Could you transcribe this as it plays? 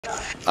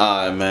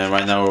Alright, man.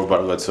 Right now we're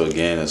about to go to a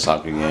game, a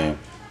soccer game.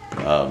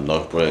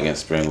 Northbrook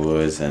against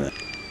Springwoods, and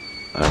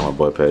I got my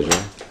boy Pedro.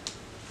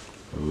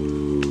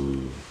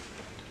 Ooh.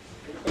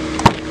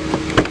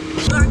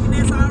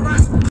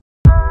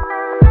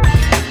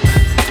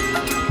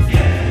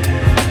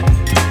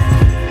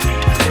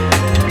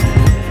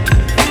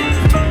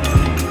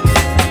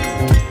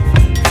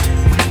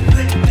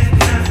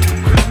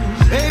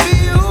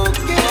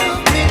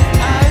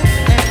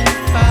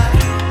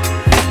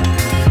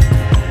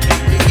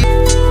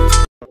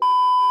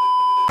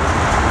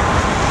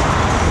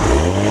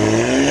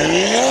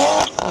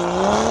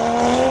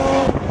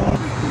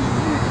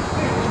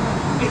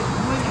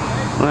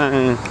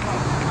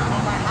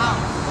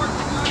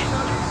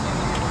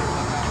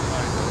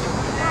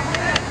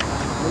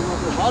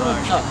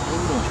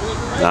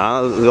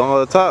 Nah, let's go on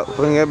the top. We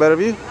can get a better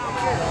view.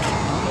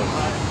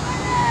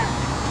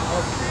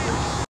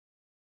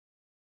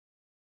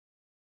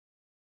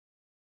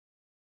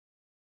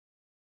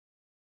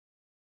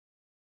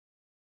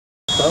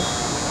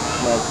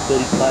 Like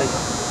 35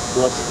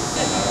 plus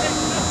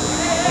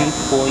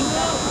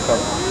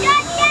 3.5.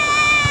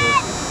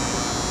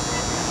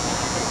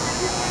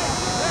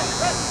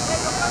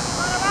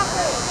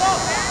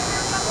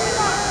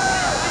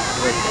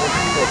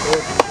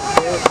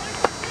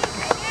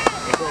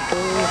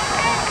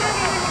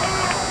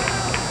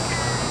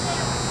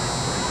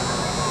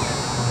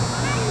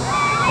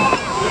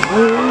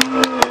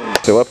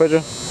 Say what, Pedro?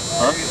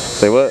 Huh?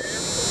 Say what?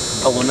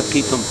 I want to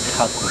keep them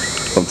tackles.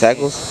 Some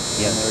tackles?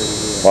 Yeah.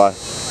 Why?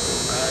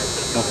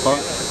 No fun.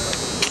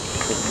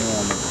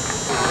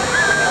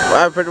 What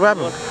happened, Pedro? What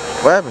happened?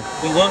 What happened?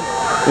 We won.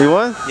 We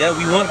won? Yeah,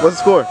 we won. What's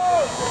the score?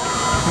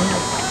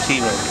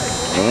 0.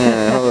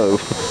 Man, hello.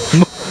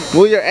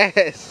 Move your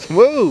ass.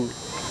 Move.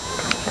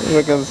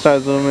 Look at the try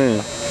to zoom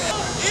in.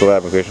 So what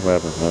happened, Christian?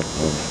 What happened?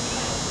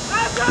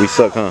 We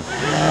suck, huh?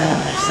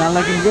 It's not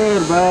looking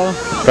good, bro.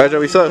 Pedro,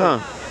 we suck, huh?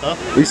 Huh?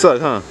 We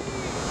suck, huh?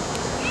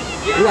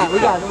 We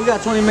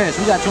got 20 minutes.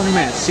 We got 20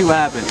 minutes. See what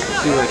happens.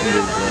 See what I can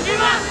do, bro.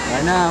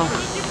 Right now.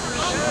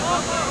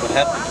 What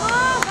happened?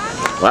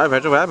 What happened,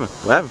 Pedro? What happened?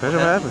 What happened, Pedro?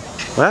 What happened?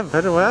 What happened,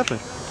 Pedro? What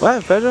happened? What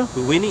happened, Pedro?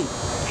 We're winning.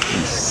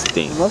 You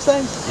stink.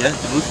 Mustangs? Yeah,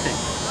 the Mustang.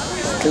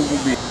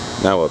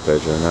 Now what,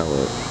 Pedro? Now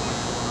what?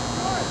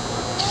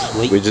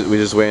 Sweet. We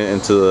just went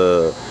into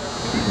the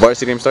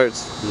varsity game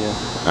starts? Yeah.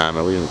 Nah,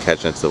 man, we didn't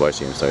catch until the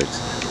varsity game starts.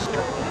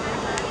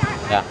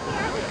 Yeah.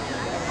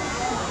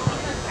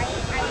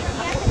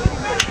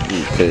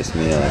 You pissed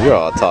me off. You're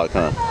all talk,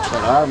 huh?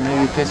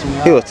 Maybe pissing me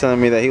off. He was telling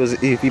me that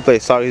if he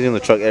plays soccer, he's in the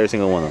truck every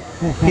single one of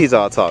them. He's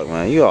all talk,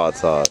 man. You all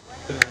talk.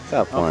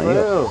 Stop playing.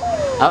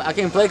 I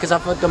can't play because I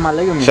fucked up my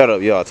ligament. Shut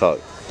up. You all talk.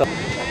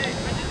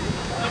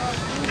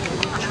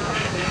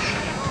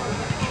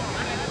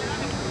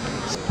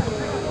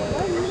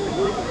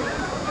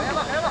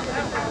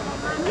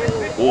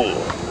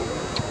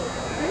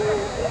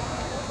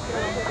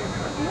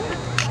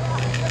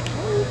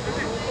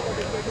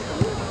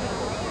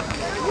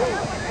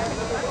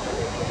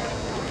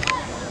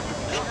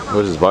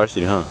 What is this,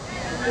 varsity, huh?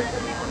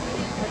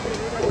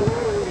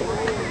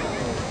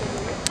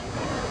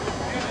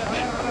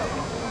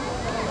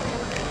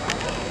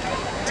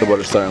 So what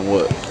is starting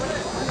what?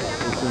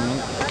 18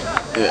 minutes.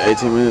 Yeah,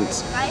 18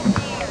 minutes.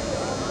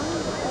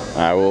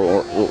 Alright,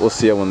 we'll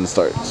see it when it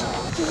starts.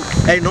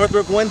 Hey,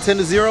 Northbrook won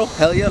 10-0.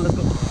 Hell yeah, let's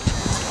go.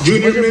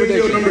 Junior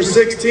midfield number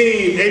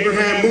 16,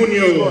 Abraham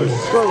Munoz.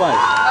 Score-wise.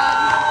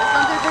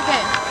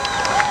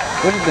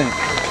 What do you think?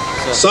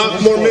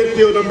 Sophomore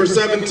midfield number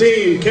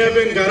 17,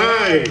 Kevin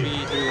Garay. 3-1.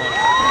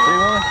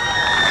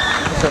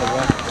 What's up,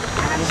 bro?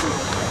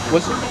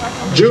 What's it?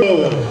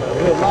 Joe.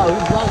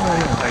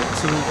 Like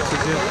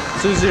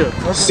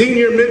 2-0.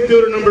 Senior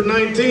midfielder number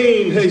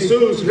 19,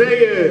 Jesus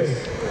Reyes.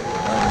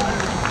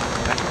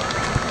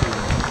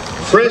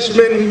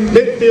 Freshman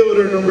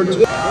midfielder number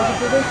 20.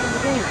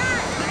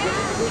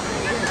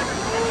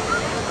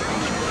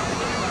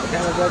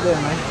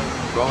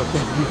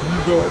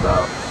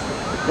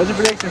 What's your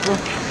prediction, fool?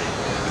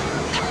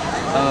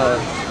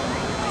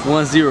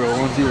 1-0.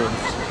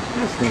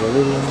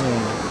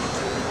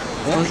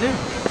 1-0?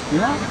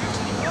 Yeah?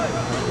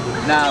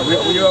 Nah,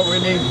 we are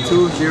winning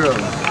 2-0. 2-0?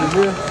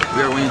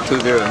 We are winning 2-0.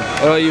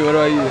 What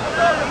about you? I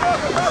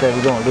said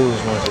we're gonna lose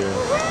 1-0.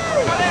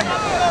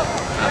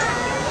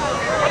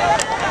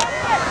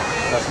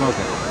 Stop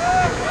smoking.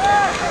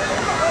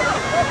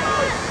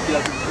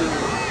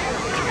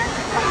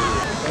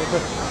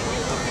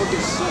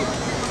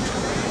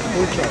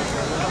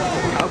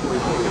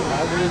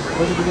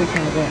 What's your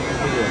prediction of that?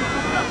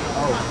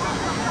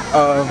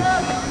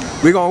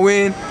 We're gonna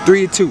win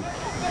 3-2.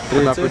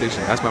 That's my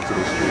prediction. That's my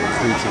prediction.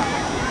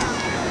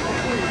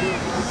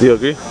 3-2. Do you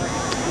agree?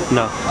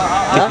 No.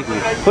 Huh?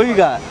 Who you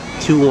got?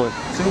 2-1.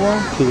 2-1?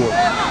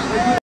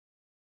 2-1.